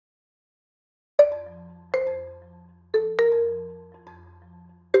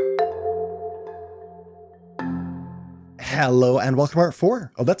Hello and welcome to part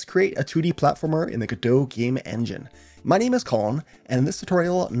 4 of Let's Create a 2D Platformer in the Godot game engine. My name is Colin, and in this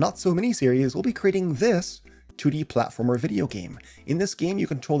tutorial, not so mini series, we'll be creating this 2D platformer video game. In this game, you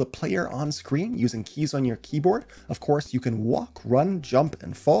control the player on screen using keys on your keyboard. Of course, you can walk, run, jump,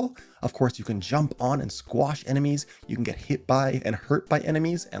 and fall. Of course, you can jump on and squash enemies. You can get hit by and hurt by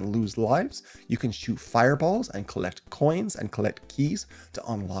enemies and lose lives. You can shoot fireballs and collect coins and collect keys to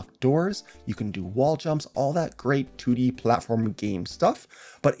unlock doors. You can do wall jumps, all that great 2D platform game stuff.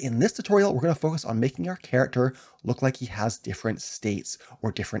 But in this tutorial, we're going to focus on making our character look like he has different states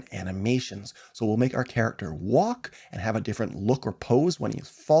or different animations. So we'll make our character walk and have a different look or pose when he's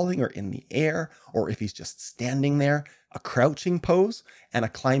falling or in the air, or if he's just standing there, a crouching pose, and a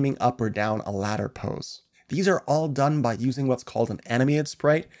climbing up or down a ladder pose. These are all done by using what's called an animated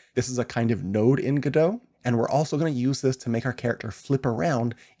sprite. This is a kind of node in Godot. And we're also going to use this to make our character flip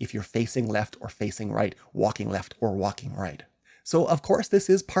around if you're facing left or facing right, walking left or walking right. So of course, this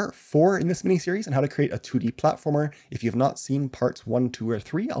is part 4 in this mini-series on how to create a 2D platformer. If you've not seen parts 1, 2, or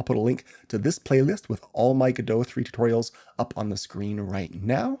 3, I'll put a link to this playlist with all my Godot 3 tutorials up on the screen right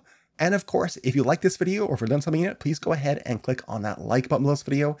now. And of course, if you like this video or if you've done something in it, please go ahead and click on that like button below this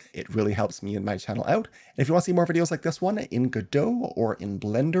video. It really helps me and my channel out. And if you want to see more videos like this one in Godot or in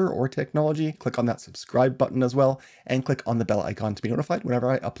Blender or technology, click on that subscribe button as well, and click on the bell icon to be notified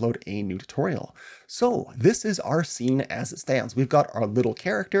whenever I upload a new tutorial. So this is our scene as it stands. We've got our little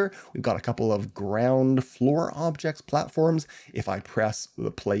character. We've got a couple of ground floor objects, platforms. If I press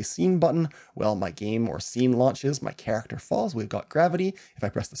the play scene button, well, my game or scene launches, my character falls. We've got gravity. If I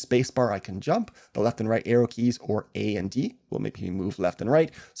press the space bar, I can jump. The left and right arrow keys, or A and D, will make me move left and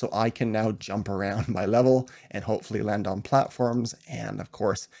right. So I can now jump around my level and hopefully land on platforms. And of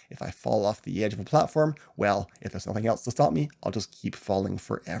course, if I fall off the edge of a platform, well, if there's nothing else to stop me, I'll just keep falling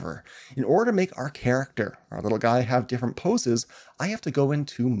forever. In order to make our character, our little guy, have different poses, I have to go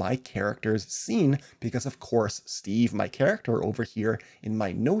into my character's scene because of course, Steve, my character over here in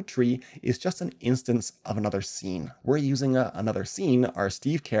my node tree, is just an instance of another scene. We're using another scene, our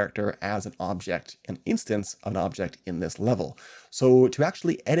Steve character, as an object, an instance of an object in this level. So to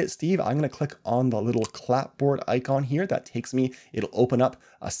actually edit Steve, I'm going to click on the little clapboard icon here. That takes me, it'll open up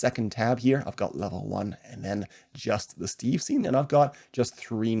a second tab here. I've got level 1 and then just the Steve scene. And I've got just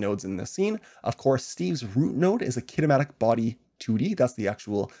 3 nodes in this scene. Of course, Steve's root node is a kinematic body 2D. That's the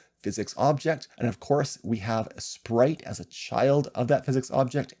actual physics object. And of course, we have a sprite as a child of that physics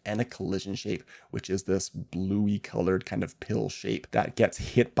object and a collision shape, which is this bluey colored kind of pill shape that gets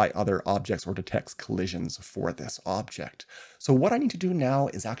hit by other objects or detects collisions for this object. So what I need to do now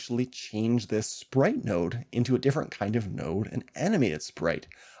is actually change this sprite node into a different kind of node, an animated sprite.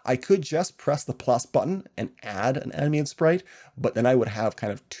 I could just press the plus button and add an animated sprite, but then I would have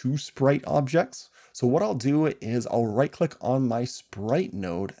kind of 2 sprite objects. So what I'll do is I'll right click on my sprite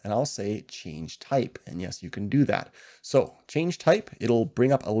node and I'll say change type. And yes, you can do that. So change type, it'll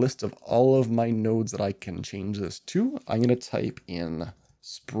bring up a list of all of my nodes that I can change this to. I'm going to type in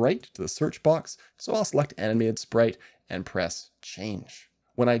sprite to the search box. So I'll select animated sprite and press change.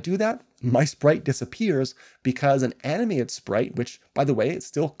 When I do that, my sprite disappears because an animated sprite, which by the way, it's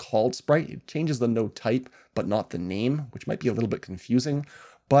still called sprite, it changes the node type, but not the name, which might be a little bit confusing.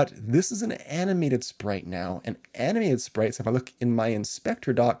 But this is an animated sprite now, and animated sprites, if I look in my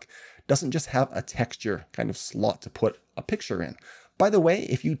inspector doc, doesn't just have a texture kind of slot to put a picture in. By the way,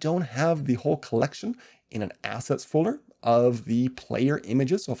 if you don't have the whole collection in an assets folder of the player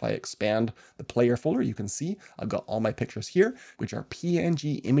images, so if I expand the player folder, you can see I've got all my pictures here, which are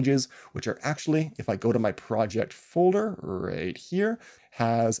PNG images, which are actually, if I go to my project folder right here,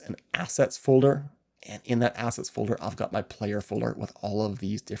 has an assets folder. And in that assets folder, I've got my player folder with all of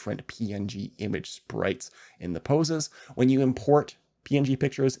these different PNG image sprites in the poses. When you import PNG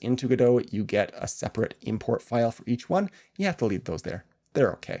pictures into Godot, you get a separate import file for each one. You have to leave those there.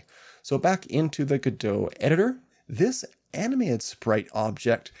 They're okay. So back into the Godot editor, this animated sprite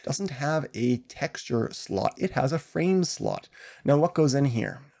object doesn't have a texture slot. It has a frame slot. Now what goes in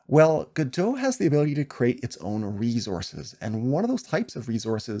here? Well, Godot has the ability to create its own resources, and one of those types of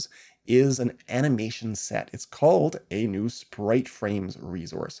resources is an animation set. It's called a new sprite frames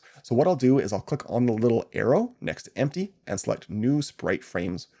resource. So what I'll do is I'll click on the little arrow next to empty and select new sprite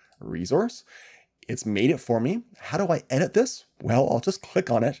frames resource. It's made it for me. How do I edit this? Well, I'll just click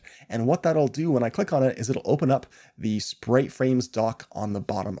on it. And what that'll do when I click on it is it'll open up the sprite frames doc on the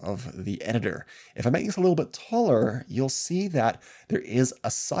bottom of the editor. If I make this a little bit taller, you'll see that there is a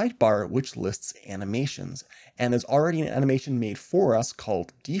sidebar which lists animations. And there's already an animation made for us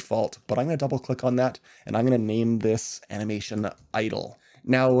called default, but I'm going to double click on that and I'm going to name this animation idle.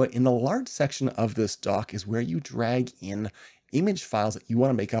 Now, in the large section of this doc is where you drag in image files that you want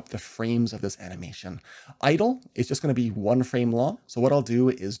to make up the frames of this animation. Idle is just going to be 1 frame long. So what I'll do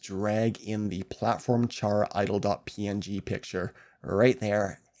is drag in the platform char idle.png picture right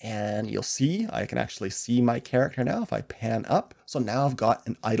there. And you'll see, I can actually see my character now if I pan up. So now I've got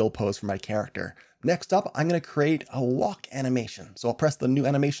an idle pose for my character. Next up, I'm going to create a walk animation. So I'll press the new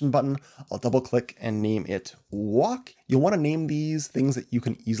animation button. I'll double click and name it walk. You'll want to name these things that you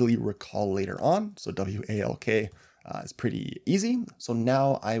can easily recall later on. So WALK is pretty easy. So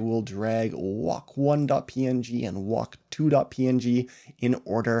now I will drag walk1.png and walk2.png in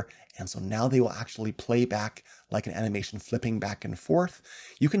order. And so now they will actually play back like an animation flipping back and forth.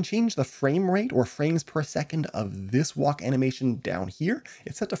 You can change the frame rate or frames per second of this walk animation down here.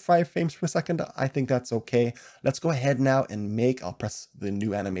 It's set to 5 frames per second. I think that's okay. Let's go ahead now and I'll press the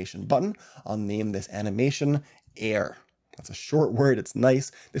new animation button. I'll name this animation air. That's a short word, it's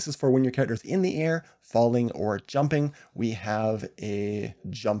nice. This is for when your character's in the air, falling or jumping. We have a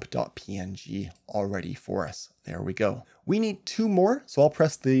jump.png already for us. There we go. We need 2 more, so I'll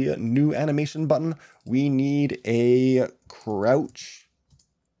press the new animation button. We need a crouch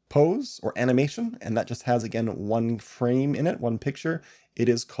pose or animation, and that just has, again, 1 frame in it, 1 picture. It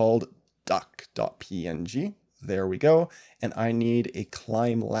is called duck.png. There we go. And I need a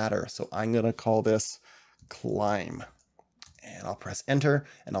climb ladder, so I'm gonna call this climb. And I'll press enter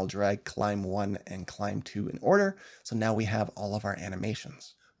and I'll drag climb 1 and climb 2 in order. So now we have all of our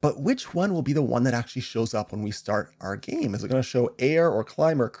animations. But which one will be the one that actually shows up when we start our game? Is it going to show air or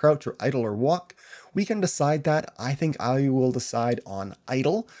climb or crouch or idle or walk? We can decide that. I think I will decide on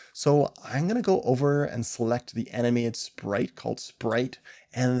idle. So I'm going to go over and select the animated sprite called Sprite.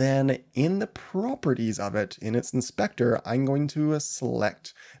 And then in the properties of it, in its inspector, I'm going to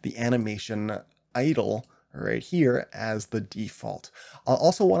select the animation idle right here as the default. I'll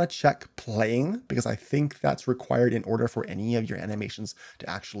also want to check playing because I think that's required in order for any of your animations to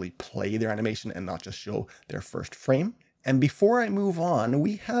actually play their animation and not just show their first frame. And before I move on,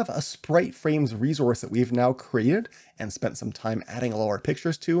 we have a Sprite Frames resource that we've now created and spent some time adding all our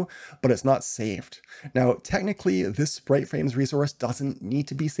pictures to, but it's not saved. Now, technically, this Sprite Frames resource doesn't need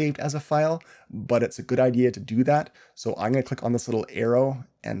to be saved as a file, but it's a good idea to do that. So I'm going to click on this little arrow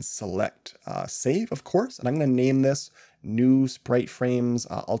and select save, of course, and I'm going to name this new Sprite Frames.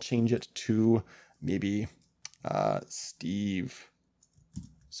 I'll change it to maybe Steve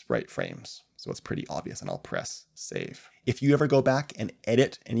Sprite Frames. So it's pretty obvious, and I'll press save. If you ever go back and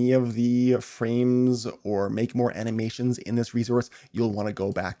edit any of the frames or make more animations in this resource, you'll want to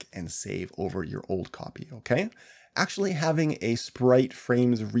go back and save over your old copy, okay? Actually having a Sprite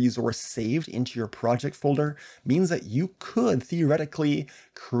Frames resource saved into your project folder means that you could theoretically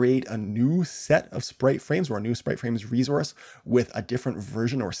create a new set of Sprite Frames or a new Sprite Frames resource with a different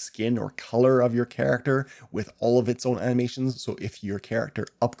version or skin or color of your character with all of its own animations. So if your character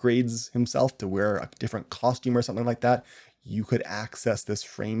upgrades himself to wear a different costume or something like that, you could access this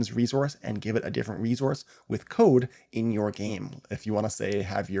frames resource and give it a different resource with code in your game. If you want to say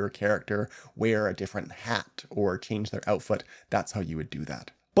have your character wear a different hat or change their outfit, that's how you would do that.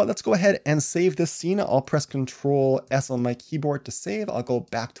 But let's go ahead and save this scene. I'll press Control S on my keyboard to save. I'll go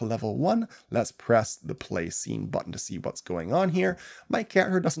back to level 1. Let's press the play scene button to see what's going on here. My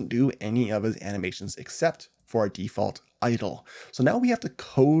character doesn't do any of his animations except for our default idle. So now we have to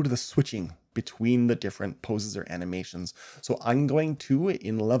code the switching between the different poses or animations. So I'm going to,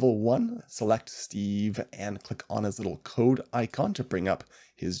 in level 1, select Steve and click on his little code icon to bring up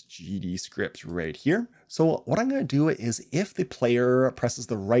his GDscript right here. So what I'm going to do is if the player presses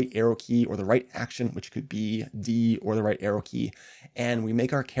the right arrow key or the right action, which could be D or the right arrow key, and we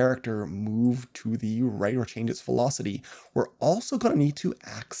make our character move to the right or change its velocity, we're also going to need to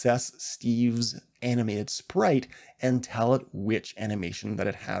access Steve's animated sprite and tell it which animation that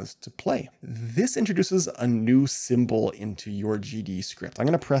it has to play. This introduces a new symbol into your GDscript. I'm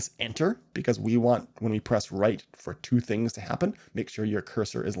going to press enter because we want, when we press right, for 2 things to happen. Make sure your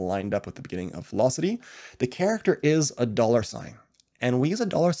cursor is lined up with the beginning of velocity. The character is a $sign. And we use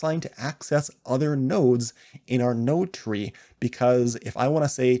a $sign to access other nodes in our node tree, because if I want to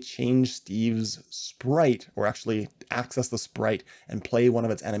say change Steve's sprite, or actually access the sprite and play one of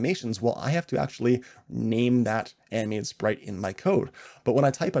its animations, well, I have to actually name that animated sprite in my code. But when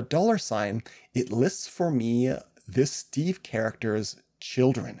I type a $sign, it lists for me this Steve character's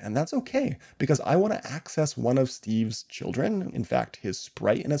children, and that's okay because I want to access one of Steve's children, in fact his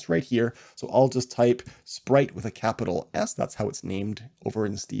sprite, and it's right here. So I'll just type sprite with a capital S, that's how it's named over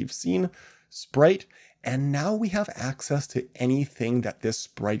in Steve's scene, sprite, And now we have access to anything that this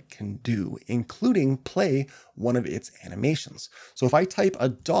sprite can do, including play one of its animations. So if I type a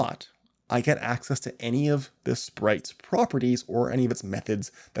dot, I get access to any of this sprite's properties or any of its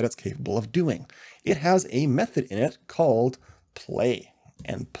methods that it's capable of doing. It has a method in it called play.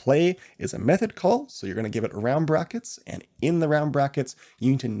 And play is a method call, so you're going to give it round brackets, and in the round brackets,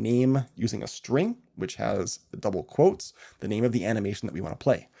 you need to name using a string, which has double quotes, the name of the animation that we want to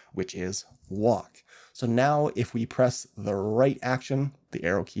play, which is walk. So now if we press the right action, the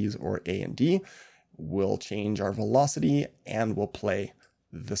arrow keys or A and D, we'll change our velocity and we'll play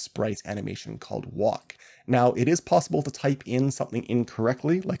the sprite's animation called walk. Now it is possible to type in something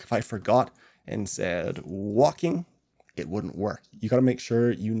incorrectly, like if I forgot and said walking, it wouldn't work. You got to make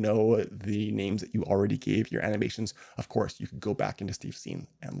sure you know the names that you already gave your animations. Of course, you could go back into Steve's scene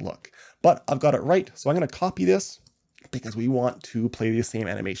and look, but I've got it right. So I'm going to copy this because we want to play the same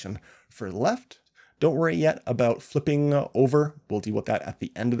animation for left. Don't worry yet about flipping over. We'll deal with that at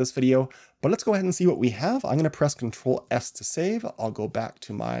the end of this video, but let's go ahead and see what we have. I'm going to press Control S to save. I'll go back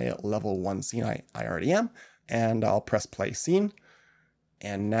to my level 1 scene I already am, and I'll press play scene.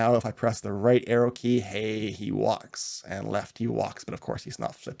 And now if I press the right arrow key, hey, he walks, and left he walks, but of course he's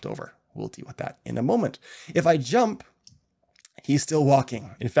not flipped over. We'll deal with that in a moment. If I jump, he's still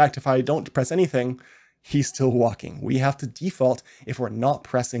walking. In fact, if I don't press anything, he's still walking. We have to default, if we're not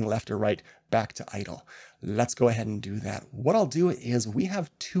pressing left or right, back to idle. Let's go ahead and do that. What I'll do is we have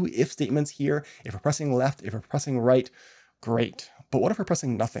two if statements here. If we're pressing left, if we're pressing right, great. But what if we're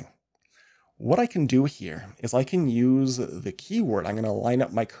pressing nothing? What I can do here is I can use the keyword. I'm going to line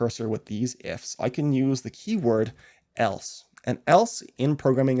up my cursor with these ifs. I can use the keyword else. And else in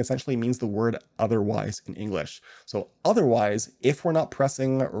programming essentially means the word otherwise in English. So otherwise, if we're not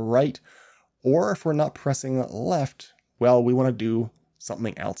pressing right or if we're not pressing left, well, we want to do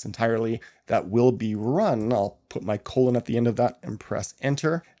something else entirely that will be run. I'll put my colon at the end of that and press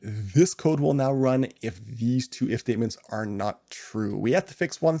enter. This code will now run if these two if statements are not true. We have to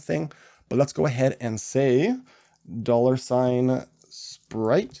fix one thing. But let's go ahead and say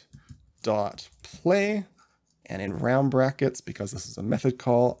 $sprite.play, and in round brackets, because this is a method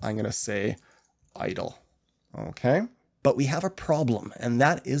call, I'm going to say idle. Okay. But we have a problem, and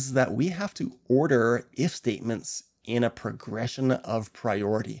that is that we have to order if statements in a progression of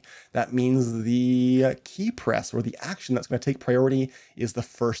priority. That means the key press or the action that's going to take priority is the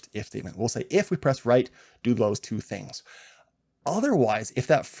first if statement. We'll say if we press right, do those two things. Otherwise, if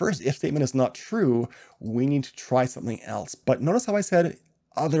that first if statement is not true, we need to try something else. But notice how I said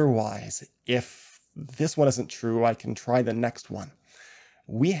otherwise. If this one isn't true, I can try the next one.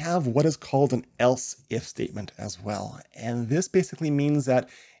 We have what is called an else if statement as well. And this basically means that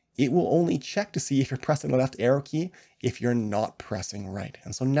it will only check to see if you're pressing the left arrow key if you're not pressing right.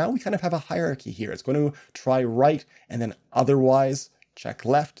 And so now we kind of have a hierarchy here. It's going to try right and then otherwise check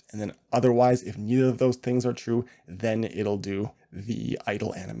left, and then otherwise, if neither of those things are true, then it'll do the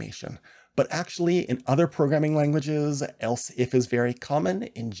idle animation. But actually, in other programming languages, else if is very common.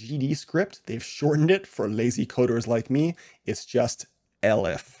 In GDscript, they've shortened it for lazy coders like me. It's just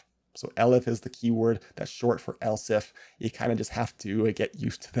elif. So elif is the keyword that's short for else if. You kind of just have to get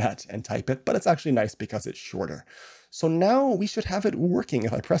used to that and type it, but it's actually nice because it's shorter. So now we should have it working.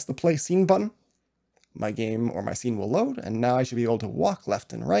 If I press the play scene button, my game or my scene will load, and now I should be able to walk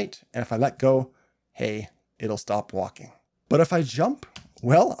left and right. And if I let go, hey, it'll stop walking. But if I jump,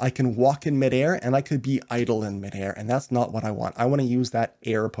 well, I can walk in midair and I could be idle in midair, and that's not what I want. I want to use that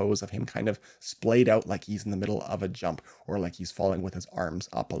air pose of him kind of splayed out like he's in the middle of a jump, or like he's falling with his arms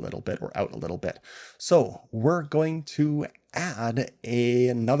up a little bit or out a little bit. So we're going to add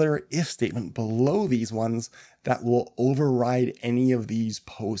another if statement below these ones that will override any of these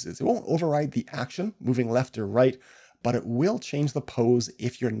poses. It won't override the action moving left or right, but it will change the pose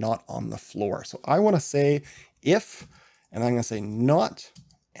if you're not on the floor. So I want to say if, and I'm going to say not,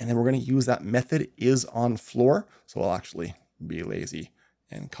 and then we're going to use that method is on floor. So I'll actually be lazy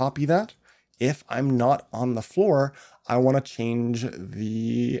and copy that. If I'm not on the floor, I want to change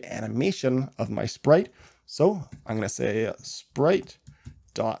the animation of my sprite. So I'm going to say sprite.play,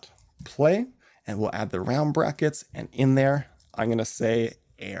 and we'll add the round brackets, and in there, I'm going to say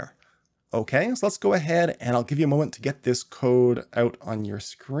air. Okay, so let's go ahead and I'll give you a moment to get this code out on your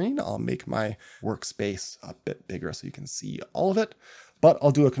screen. I'll make my workspace a bit bigger so you can see all of it, but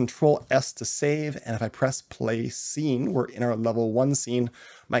I'll do a Control S to save. And if I press play scene, we're in our level 1 scene.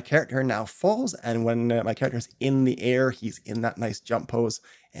 My character now falls, and when my character is in the air, he's in that nice jump pose.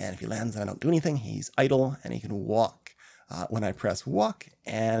 And if he lands and I don't do anything, he's idle and he can walk. When I press walk,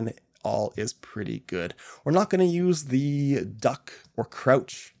 and all is pretty good. We're not going to use the duck or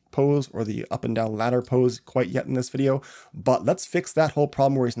crouch pose or the up and down ladder pose quite yet in this video, but let's fix that whole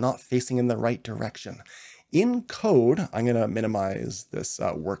problem where he's not facing in the right direction. In code, I'm going to minimize this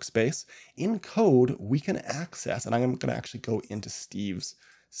workspace. In code, we can access, and I'm going to actually go into Steve's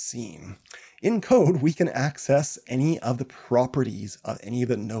scene. In code, we can access any of the properties of any of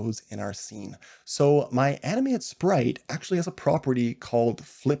the nodes in our scene. So my animated sprite actually has a property called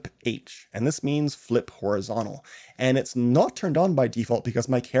flip H, and this means flip horizontal. And it's not turned on by default because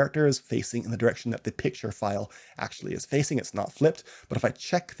my character is facing in the direction that the picture file actually is facing. It's not flipped, but if I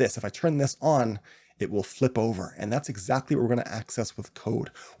check this, if I turn this on, it will flip over. And that's exactly what we're going to access with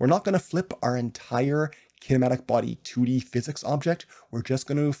code. We're not going to flip our entire kinematic body 2D physics object. We're just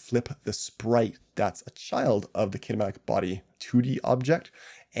going to flip the sprite that's a child of the kinematic body 2D object,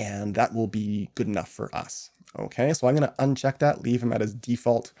 and that will be good enough for us. Okay, so I'm going to uncheck that, leave him at his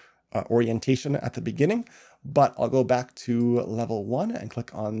default orientation at the beginning, but I'll go back to level 1 and click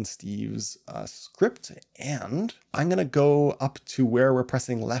on Steve's script, and I'm going to go up to where we're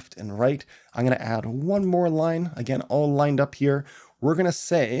pressing left and right. I'm going to add one more line, again, all lined up here. We're going to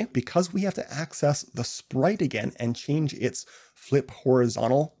say, because we have to access the sprite again and change its flip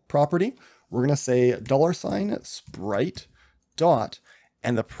horizontal property, we're going to say $sprite dot,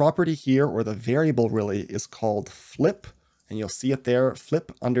 and the property here, or the variable really, is called flip, and you'll see it there,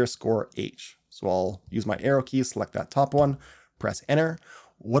 flip underscore H. So I'll use my arrow key, select that top one, press enter.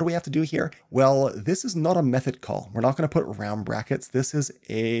 What do we have to do here? Well, this is not a method call. We're not going to put round brackets. This is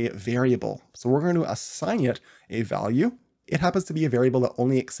a variable. So we're going to assign it a value. It happens to be a variable that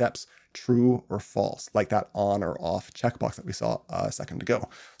only accepts true or false, like that on or off checkbox that we saw a second ago.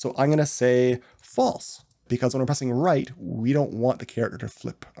 So I'm going to say false, because when we're pressing right, we don't want the character to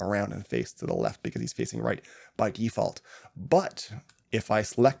flip around and face to the left because he's facing right by default. But if I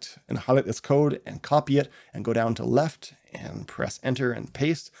select and highlight this code and copy it and go down to left and press enter and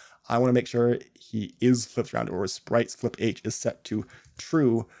paste, I want to make sure he is flipped around, or his sprite's flip H is set to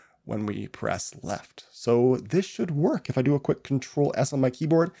true when we press left. So this should work. If I do a quick Control S on my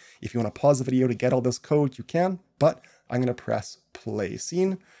keyboard, if you want to pause the video to get all this code, you can, but I'm going to press play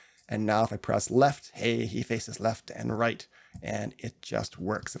scene. And now if I press left, hey, he faces left and right, and it just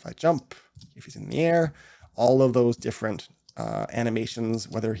works. If I jump, if he's in the air, all of those different animations,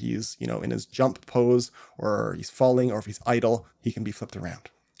 whether he's, in his jump pose or he's falling or if he's idle, he can be flipped around.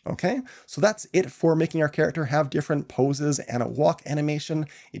 Okay, so that's it for making our character have different poses and a walk animation.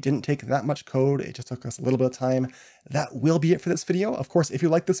 It didn't take that much code. It just took us a little bit of time. That will be it for this video. Of course, if you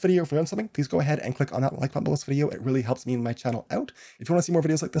like this video, if you learned something, please go ahead and click on that like button below this video. It really helps me and my channel out. If you want to see more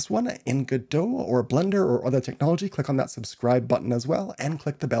videos like this one in Godot or Blender or other technology, click on that subscribe button as well, and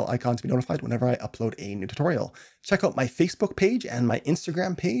click the bell icon to be notified whenever I upload a new tutorial. Check out my Facebook page and my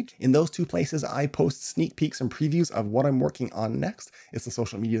Instagram page. In those two places, I post sneak peeks and previews of what I'm working on next. It's the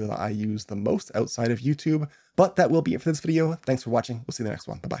social media that I use the most outside of YouTube. But that will be it for this video. Thanks for watching. We'll see you in the next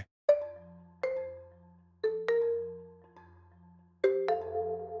one. Bye-bye.